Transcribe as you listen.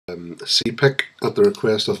CPIC at the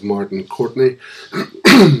request of Martin Courtney.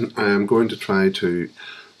 I am going to try to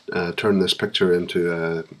turn this picture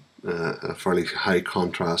into a fairly high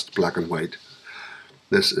contrast black and white.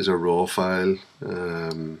 This is a raw file.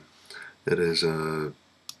 It is a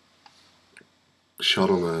shot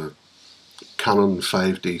on a Canon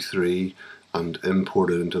 5D3 and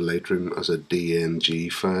imported into Lightroom as a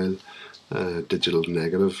DNG file, digital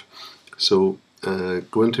negative. So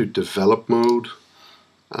go into develop mode,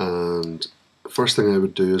 and first thing I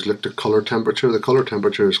would do is look to color temperature. The color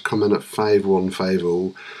temperature is coming at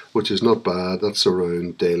 5150, which is not bad. That's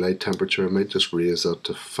around daylight temperature. I might just raise that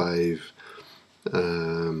to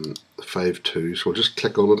 5.2. So I'll just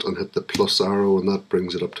click on it and hit the plus arrow, and that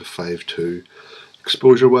brings it up to 5.2.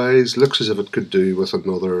 Exposure wise, looks as if it could do with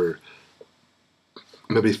another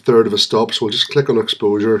maybe third of a stop. So we'll just click on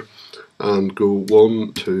exposure and go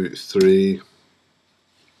 1, 2, 3.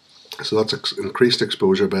 So that's increased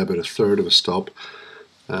exposure by about a third of a stop.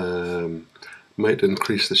 Might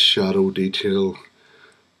increase the shadow detail.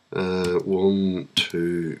 1,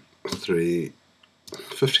 2, 3,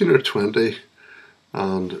 15 or 20.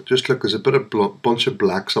 And just look, there's a bit of bunch of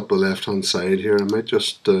blacks up the left hand side here. I might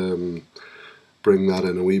just bring that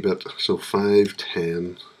in a wee bit. So 5,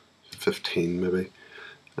 10, 15 maybe.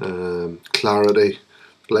 Clarity,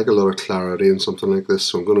 like a lot of clarity in something like this,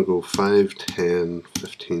 so I'm going to go 5, 10,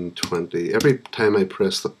 15, 20. Every time I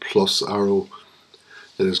press the plus arrow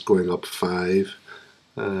it is going up 5.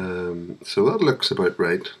 So that looks about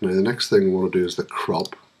right. Now the next thing I want to do is the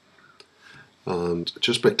crop, and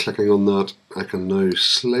just by clicking on that I can now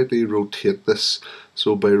slightly rotate this.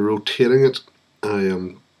 So by rotating it I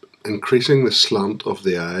am increasing the slant of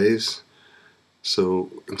the eyes. So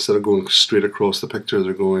instead of going straight across the picture,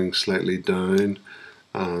 they're going slightly down,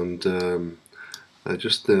 and I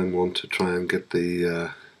just then want to try and get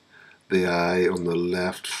the eye on the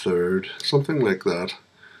left third, something like that,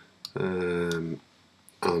 and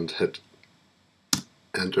hit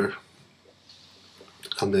enter,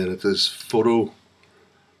 and then it is photo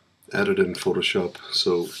edit in Photoshop.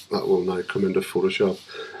 So that will now come into Photoshop.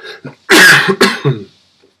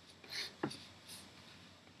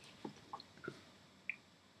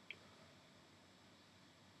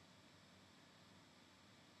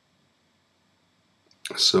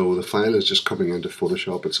 So the file is just coming into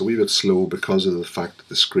Photoshop. It's a wee bit slow because of the fact that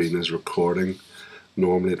the screen is recording.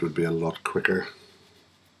 Normally it would be a lot quicker.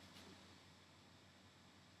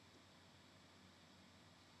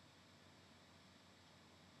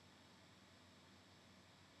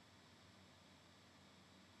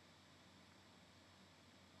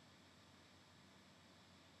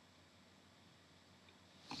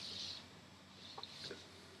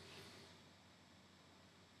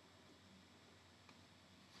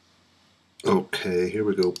 Okay, here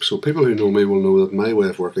we go. So people who know me will know that my way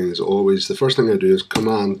of working is always, the first thing I do is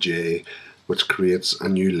Command J, which creates a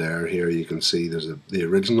new layer. Here you can see there's the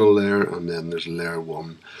original layer, and then there's layer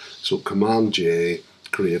 1. So Command J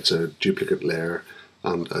creates a duplicate layer,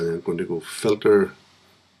 and I'm going to go Filter,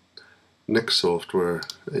 Next Software,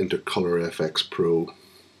 into Color FX Pro.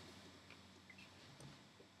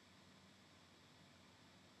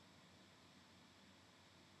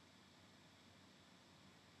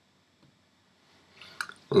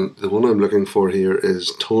 And the one I'm looking for here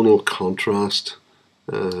is tonal contrast.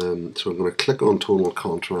 So I'm going to click on tonal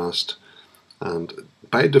contrast, and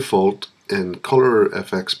by default in Color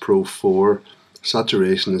FX Pro 4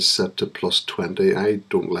 saturation is set to +20. I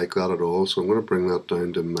don't like that at all, so I'm going to bring that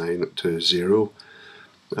down to 0,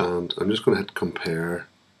 and I'm just going to hit compare.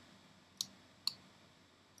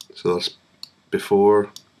 So that's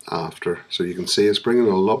before, after. So you can see it's bringing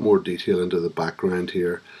a lot more detail into the background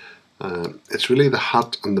here. It's really the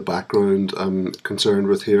hat and the background I'm concerned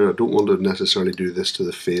with here. I don't want to necessarily do this to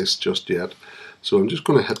the face just yet. So I'm just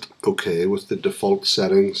going to hit OK with the default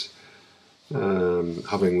settings,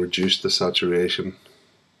 having reduced the saturation.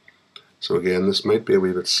 So again, this might be a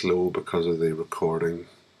wee bit slow because of the recording.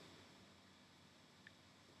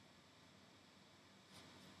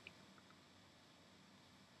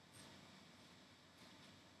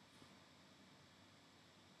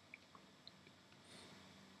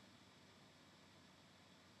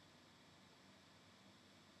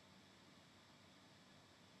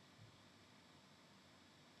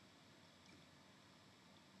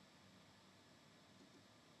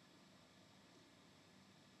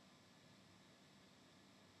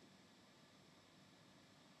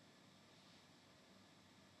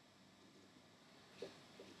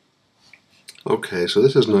 Okay, so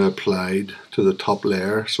this is now applied to the top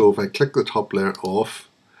layer. So if I click the top layer off,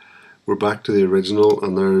 we're back to the original,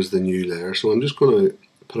 and there's the new layer. So I'm just going to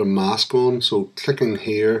put a mask on. So clicking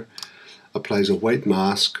here applies a white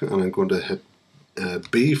mask, and I'm going to hit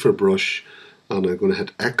B for brush, and I'm going to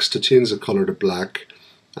hit X to change the colour to black,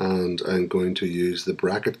 and I'm going to use the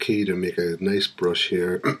bracket key to make a nice brush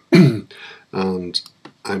here. And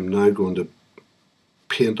I'm now going to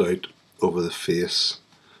paint out over the face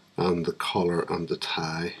and the collar and the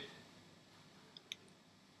tie.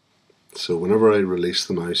 So whenever I release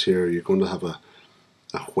the mouse here, you're going to have a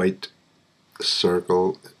white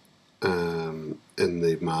circle in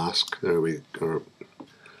the mask. Or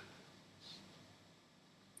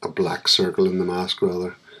a black circle in the mask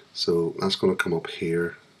rather. So that's going to come up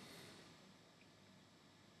here.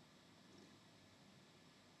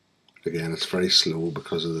 Again, it's very slow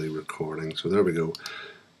because of the recording. So there we go.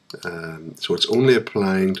 So it's only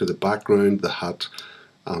applying to the background, the hat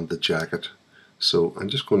and the jacket. So I'm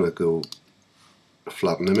just going to go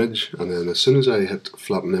flatten image, and then as soon as I hit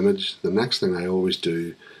flatten image, the next thing I always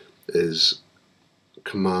do is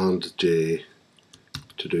Command J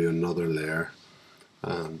to do another layer.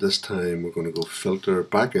 And this time we're going to go filter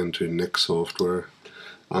back into Nik software,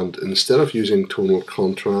 and instead of using tonal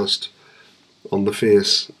contrast on the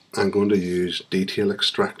face, I'm going to use detail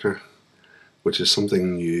extractor, which is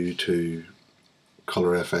something new to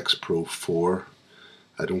Color FX Pro 4.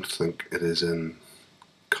 I don't think it is in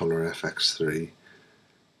Color FX 3.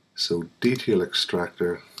 So detail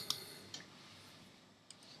extractor.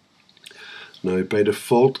 Now by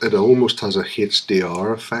default it almost has a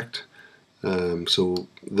HDR effect. So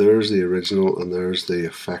there's the original and there's the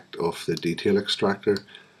effect of the detail extractor.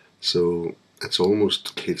 So it's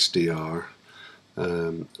almost HDR.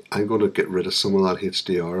 I'm going to get rid of some of that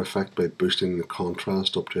HDR effect by boosting the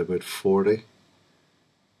contrast up to about 40.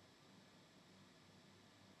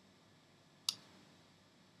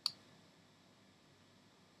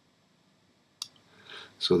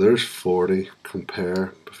 So there's 40,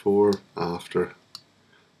 compare, before, after,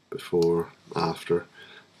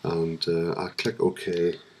 and I click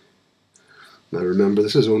OK. Now remember,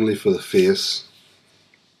 this is only for the face,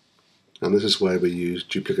 and this is why we use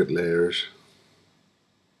duplicate layers.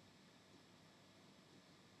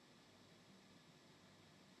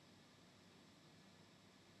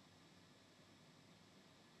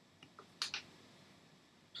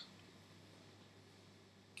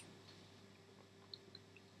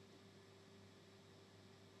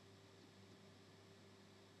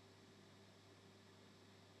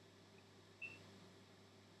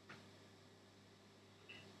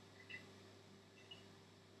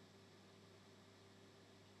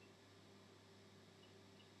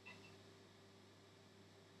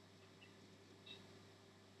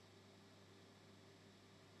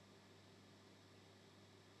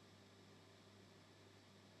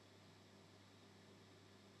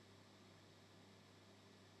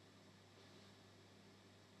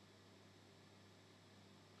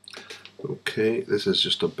 Okay, this is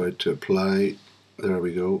just about to apply. There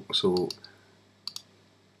we go. So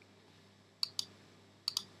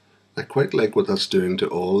I quite like what that's doing to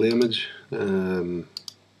all the image.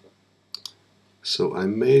 So I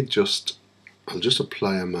may I'll just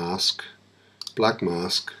apply a mask, black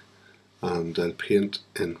mask, and I'll paint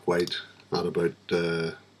in white at about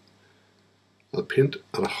I'll paint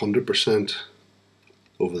at 100%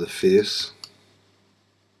 over the face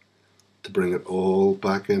to bring it all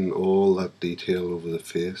back in, all that detail over the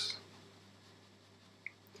face.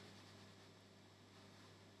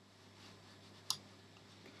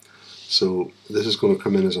 So this is going to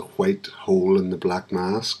come in as a white hole in the black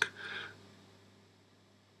mask.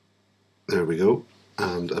 There we go.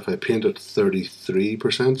 And if I paint at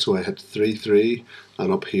 33%, so I hit 33,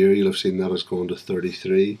 and up here you'll have seen that has gone to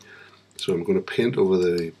 33. So I'm going to paint over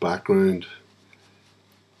the background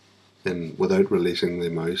and without releasing the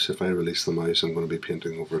mouse. If I release the mouse, I'm going to be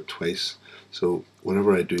painting over it twice. So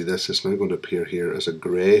whenever I do this, it's now going to appear here as a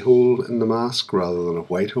grey hole in the mask rather than a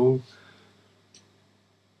white hole.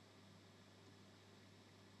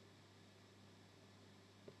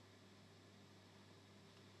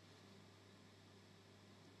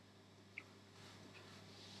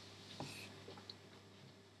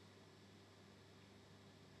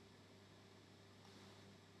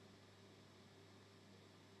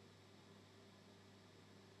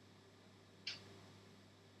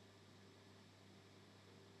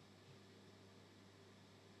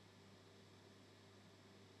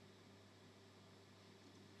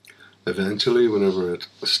 Eventually, whenever it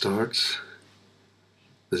starts,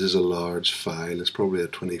 this is a large file. It's probably a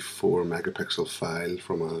 24 megapixel file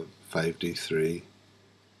from a 5D3.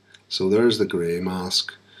 So there's the grey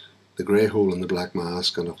mask, the grey hole in the black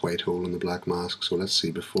mask, and a white hole in the black mask. So let's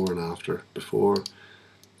see before and after, before,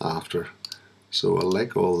 after, So I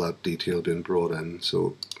like all that detail being brought in,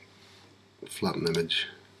 so flatten image.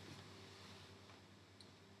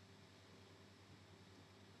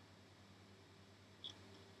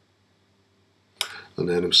 And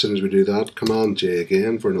then as soon as we do that, Command J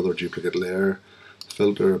again for another duplicate layer,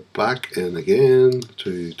 filter back in again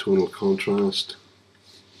to tonal contrast.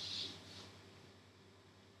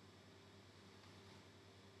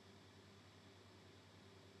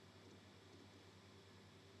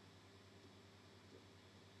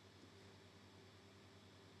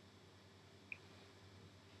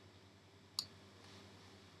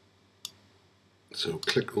 So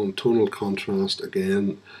click on tonal contrast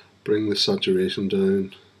again, bring the saturation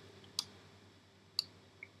down,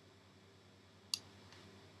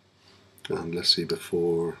 and let's see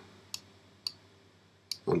before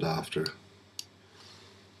and after.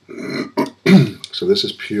 So this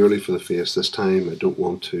is purely for the face this time. I don't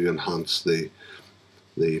want to enhance the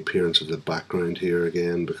appearance of the background here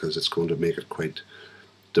again, because it's going to make it quite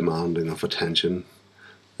demanding of attention.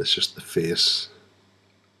 It's just the face.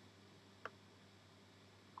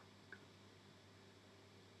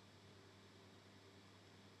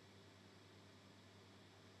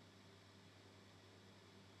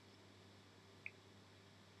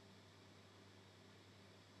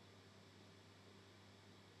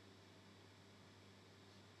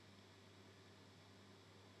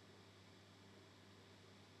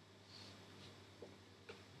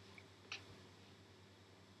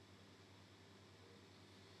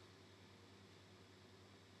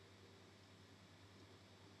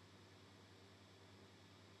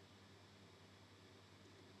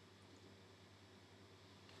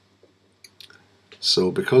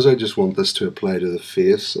 So because I just want this to apply to the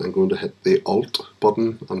face, I'm going to hit the Alt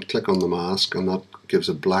button and click on the mask, and that gives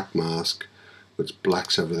a black mask which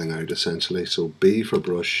blacks everything out essentially. So B for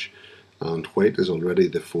brush, and white is already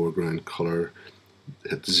the foreground colour.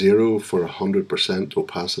 Hit 0 for 100%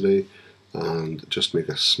 opacity, and just make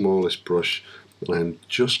a smallish brush, and I'm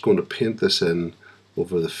just going to paint this in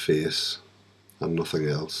over the face and nothing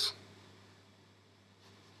else.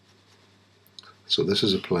 So this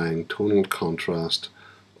is applying tonal contrast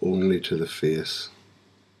only to the face.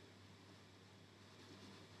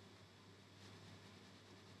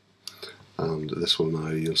 And this will now,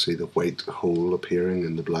 you'll see the white hole appearing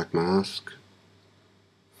in the black mask.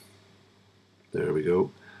 There we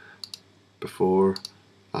go. Before,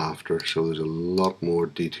 after, so there's a lot more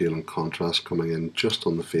detail and contrast coming in just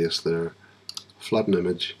on the face there. Flatten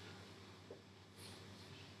image.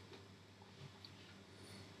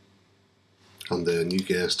 And then you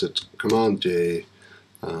guessed it, Command J,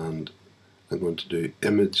 and I'm going to do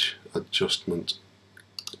image adjustment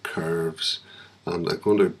curves, and I'm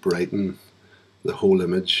going to brighten the whole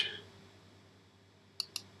image.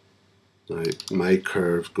 Now my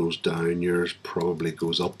curve goes down, yours probably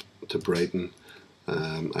goes up to brighten.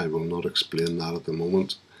 I will not explain that at the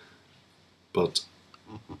moment, but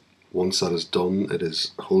once that is done, it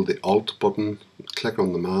is hold the Alt button, click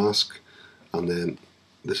on the mask, and then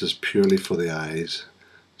this is purely for the eyes.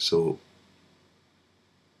 So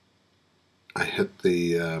I hit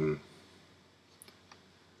the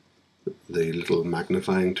little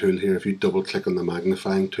magnifying tool here. If you double click on the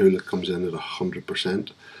magnifying tool, it comes in at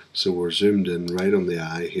 100%. So we're zoomed in right on the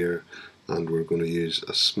eye here, and we're going to use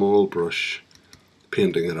a small brush,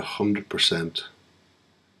 painting at 100%,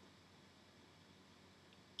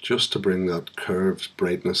 just to bring that curved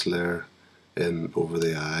brightness layer in over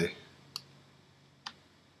the eye.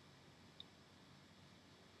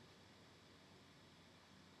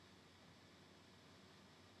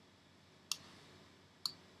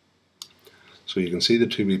 So you can see the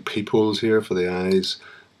two wee peepholes here for the eyes,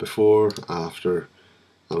 before, after,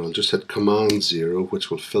 and I'll just hit Command 0, which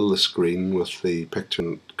will fill the screen with the picture,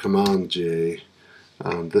 and Command J,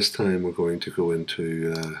 and this time we're going to go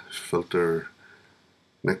into filter,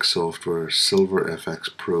 next software, Silver FX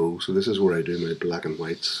Pro. So this is where I do my black and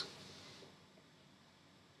whites.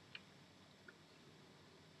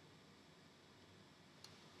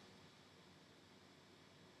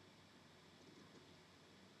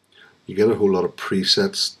 You get a whole lot of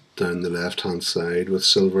presets down the left hand side with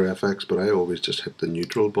Silver FX, but I always just hit the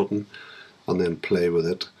neutral button and then play with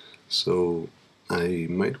it. So I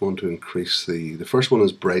might want to increase the first one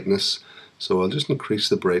is brightness, so I'll just increase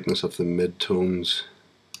the brightness of the mid-tones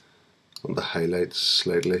and the highlights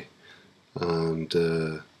slightly,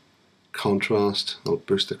 and contrast, I'll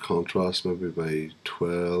boost the contrast maybe by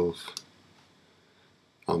 12,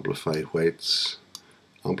 amplify whites,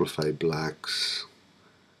 amplify blacks.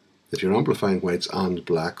 If you're amplifying whites and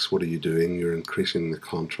blacks, what are you doing? You're increasing the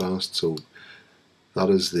contrast. So that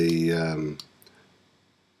is the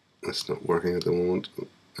It's not working at the moment,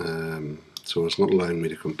 so it's not allowing me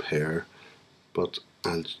to compare, but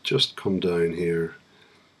I'll just come down here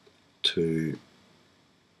to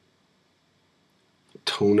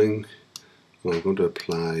toning, and I'm going to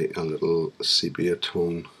apply a little sepia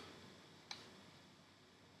tone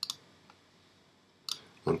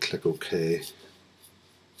and click OK.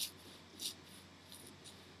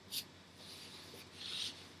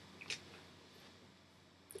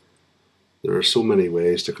 There are so many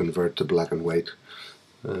ways to convert to black and white,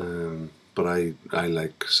 but I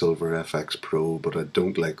like Silver FX Pro, but I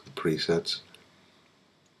don't like the presets.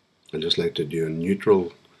 I just like to do a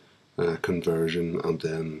neutral conversion and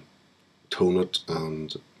then tone it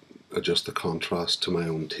and adjust the contrast to my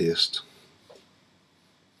own taste.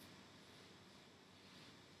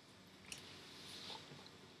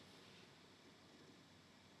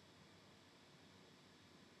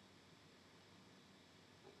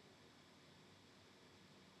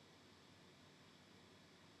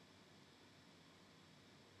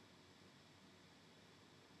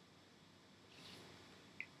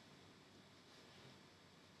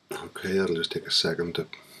 Okay, that'll just take a second to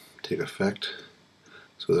take effect.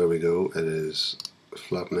 So there we go, it is a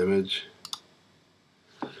flatten image,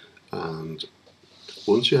 and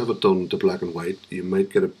once you have it done to black and white, you might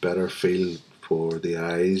get a better feel for the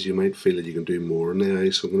eyes. You might feel that you can do more in the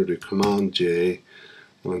eyes. So I'm going to do Command J,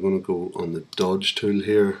 and I'm going to go on the dodge tool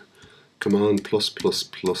here, Command plus plus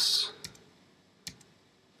plus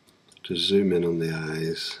to zoom in on the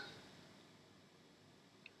eyes,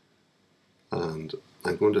 and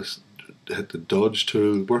I'm going to hit the dodge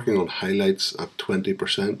tool, working on highlights at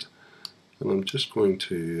 20%, and I'm just going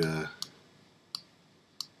to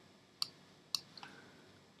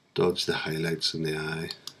dodge the highlights in the eye.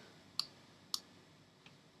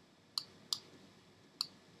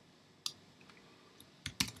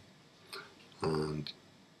 And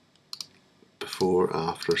before,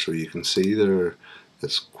 after, so you can see there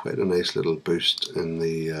it's quite a nice little boost in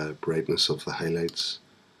the brightness of the highlights.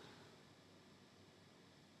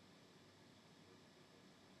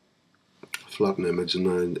 Flatten image, and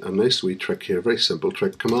now a nice wee trick here, very simple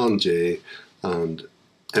trick, Command J and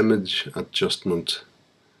image adjustment,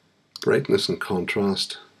 brightness and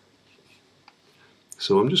contrast.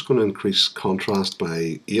 So I'm just going to increase contrast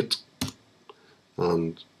by 8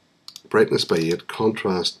 and brightness by 8,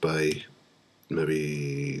 contrast by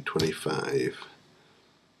maybe 25,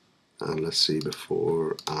 and let's see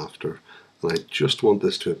before, after, and I just want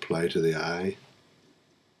this to apply to the eye.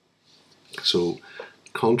 So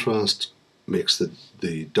contrast makes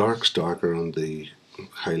the darks darker and the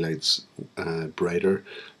highlights brighter.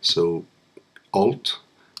 So Alt,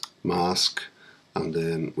 mask, and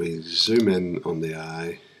then we zoom in on the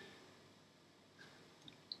eye,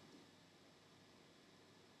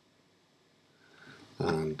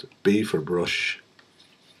 and B for brush,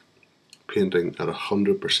 painting at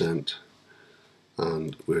 100%,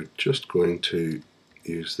 and we're just going to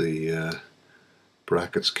use the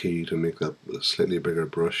brackets key to make that a slightly bigger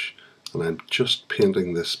brush, and I'm just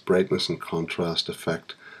painting this brightness and contrast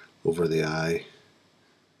effect over the eye.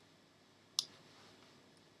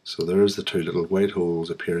 So there's the two little white holes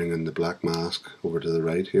appearing in the black mask over to the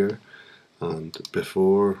right here, and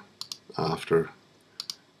before, after,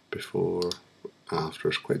 before, after.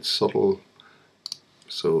 It's quite subtle,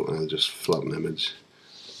 so I'll just flatten image.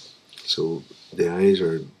 So the eyes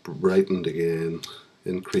are brightened again,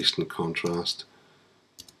 increased in contrast,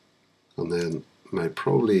 and then I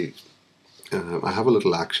probably I have a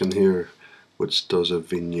little action here which does a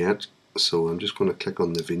vignette, so I'm just going to click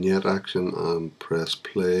on the vignette action and press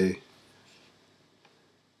play.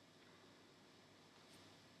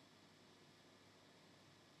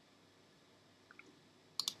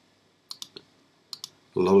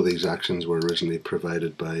 A lot of these actions were originally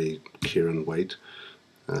provided by Kieran White.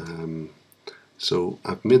 So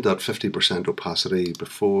I've made that 50% opacity,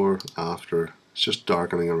 before, after. It's just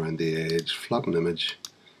darkening around the edge, flatten image.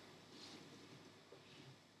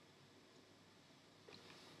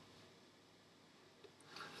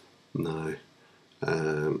 Now,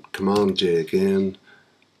 Command J again,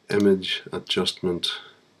 image adjustment,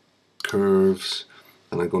 curves,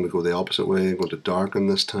 and I'm going to go the opposite way. I'm going to darken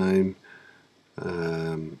this time.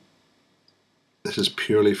 This is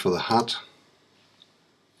purely for the hat.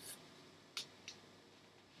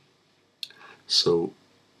 So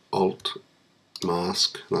Alt,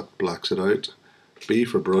 mask, that blacks it out. B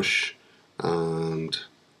for brush, and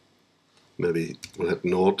maybe we'll hit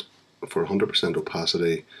 0 for 100%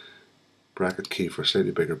 opacity, bracket key for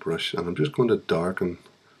slightly bigger brush, and I'm just going to darken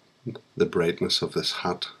the brightness of this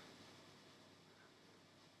hat,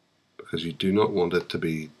 because you do not want it to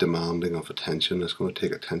be demanding of attention. It's going to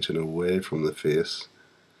take attention away from the face.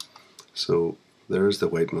 So there's the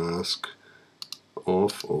white mask.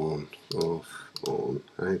 Off, on, off, on.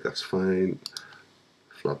 I think that's fine.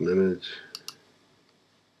 Flatten image.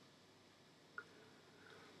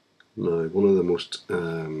 Now, one of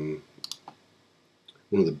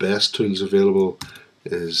the best tools available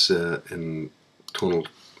is in tonal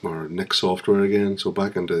or Nik software again. So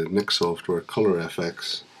back into Nik software, Color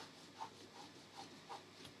FX.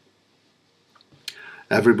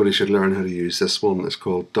 Everybody should learn how to use this one. It's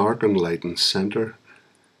called Darken, Lighten, Center.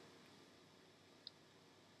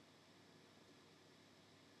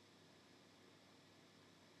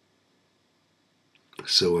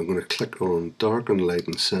 So I'm going to click on Darken,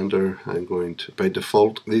 Lighten, Center. I'm going to, by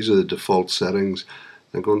default, these are the default settings.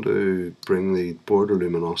 I'm going to bring the border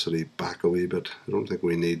luminosity back a wee bit. I don't think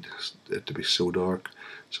we need it to be so dark.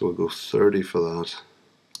 So we'll go 30 for that.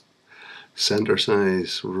 Center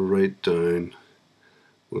size right down.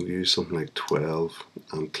 We'll use something like 12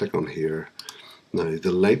 and click on here. Now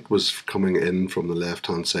the light was coming in from the left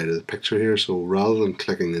hand side of the picture here, so rather than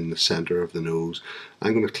clicking in the center of the nose,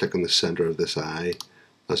 I'm going to click on the center of this eye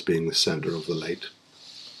as being the center of the light.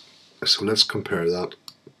 So let's compare that.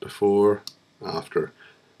 Before, after,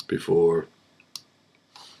 before,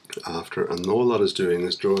 after, and all that is doing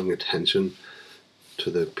is drawing attention to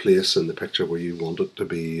the place in the picture where you want it to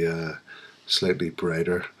be slightly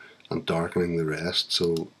brighter and darkening the rest.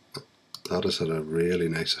 So that has had a really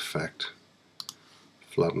nice effect.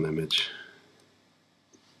 Flatten image.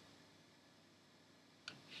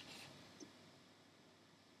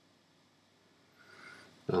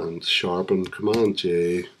 And sharpen, Command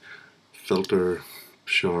J, filter,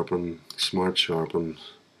 sharpen, smart sharpen.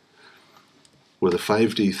 With a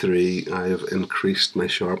 5D3 I have increased my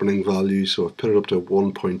sharpening value, so I've put it up to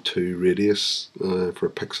 1.2 radius for a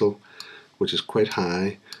pixel, which is quite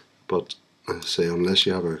high, but I say unless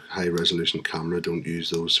you have a high resolution camera, don't use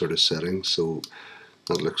those sort of settings, so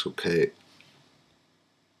that looks okay.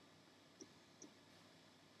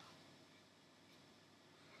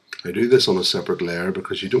 I do this on a separate layer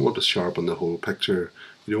because you don't want to sharpen the whole picture.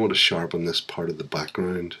 You don't want to sharpen this part of the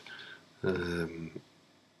background.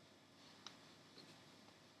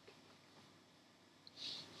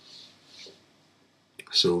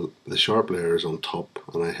 So the sharp layer is on top,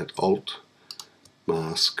 and I hit Alt,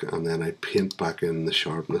 Mask, and then I paint back in the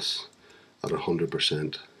sharpness at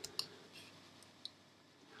 100%.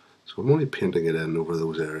 So I'm only painting it in over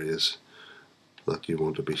those areas that you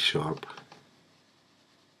want to be sharp,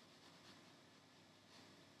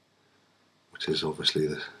 which is obviously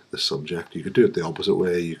the subject. You could do it the opposite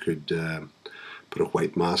way. You could put a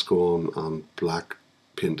white mask on and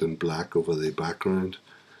paint in black over the background.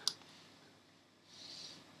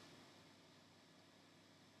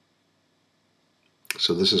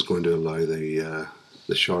 So this is going to allow the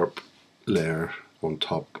sharp layer on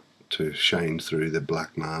top to shine through the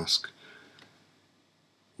black mask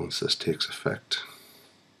once this takes effect.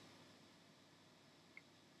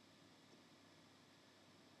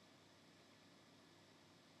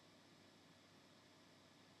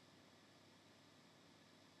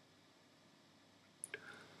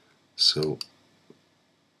 So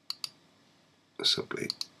simply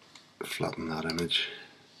flatten that image.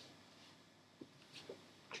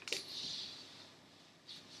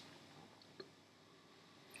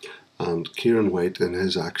 And Kieran White in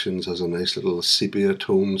his actions has a nice little sepia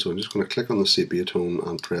tone, so I'm just going to click on the sepia tone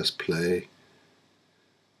and press play.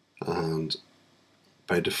 And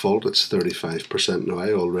by default it's 35%. Now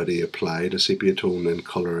I already applied a sepia tone in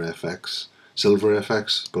Color FX, Silver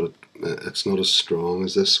FX, but it's not as strong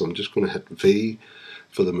as this, so I'm just going to hit V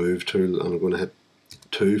for the move tool, and I'm going to hit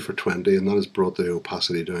 2 for 20, and that has brought the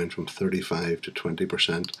opacity down from 35 to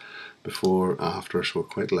 20% before, after, so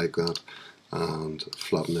I quite like that. And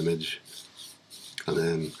flatten image, and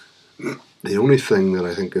then the only thing that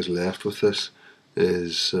I think is left with this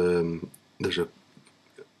is there's a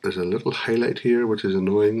little highlight here which is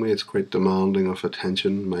annoying me. It's quite demanding of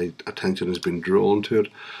attention. My attention has been drawn to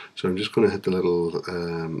it, so I'm just going to hit the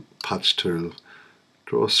little patch tool,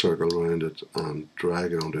 draw a circle around it and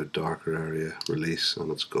drag it onto a darker area, release,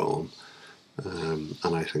 and it's gone. And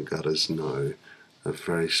I think that is now a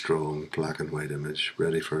very strong black and white image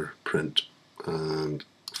ready for print. And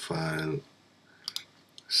file,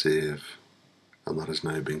 save, and that is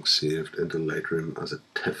now being saved into Lightroom as a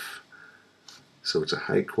TIFF. So it's a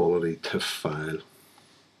high quality TIFF file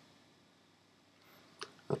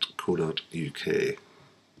at co.uk.